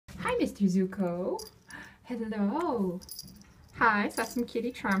Mr. Zuko. Hello. Hi, saw some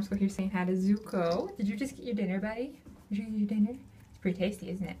kitty charms go here saying hi to Zuko. Did you just get your dinner, buddy? Did you get your dinner? It's pretty tasty,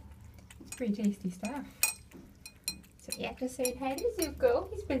 isn't it? It's pretty tasty stuff. So yeah, just saying hi to Zuko.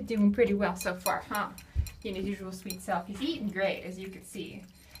 He's been doing pretty well so far, huh? Being his usual sweet self. He's eating great, as you can see.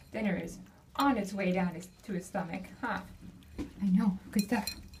 Dinner is on its way down to his stomach, huh? I know. Good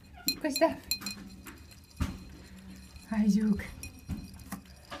stuff. Good stuff. Hi, Zook.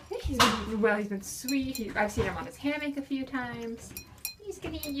 He's been eating well. He's been sweet. I've seen him on his hammock a few times. He's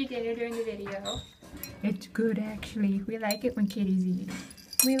gonna eat your dinner during the video. It's good, actually. We like it when kitties eat.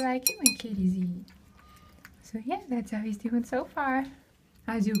 We like it when kitties eat. So yeah, that's how he's doing so far.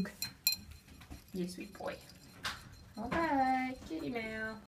 Hi, Zook. You sweet boy. All right, kitty mail.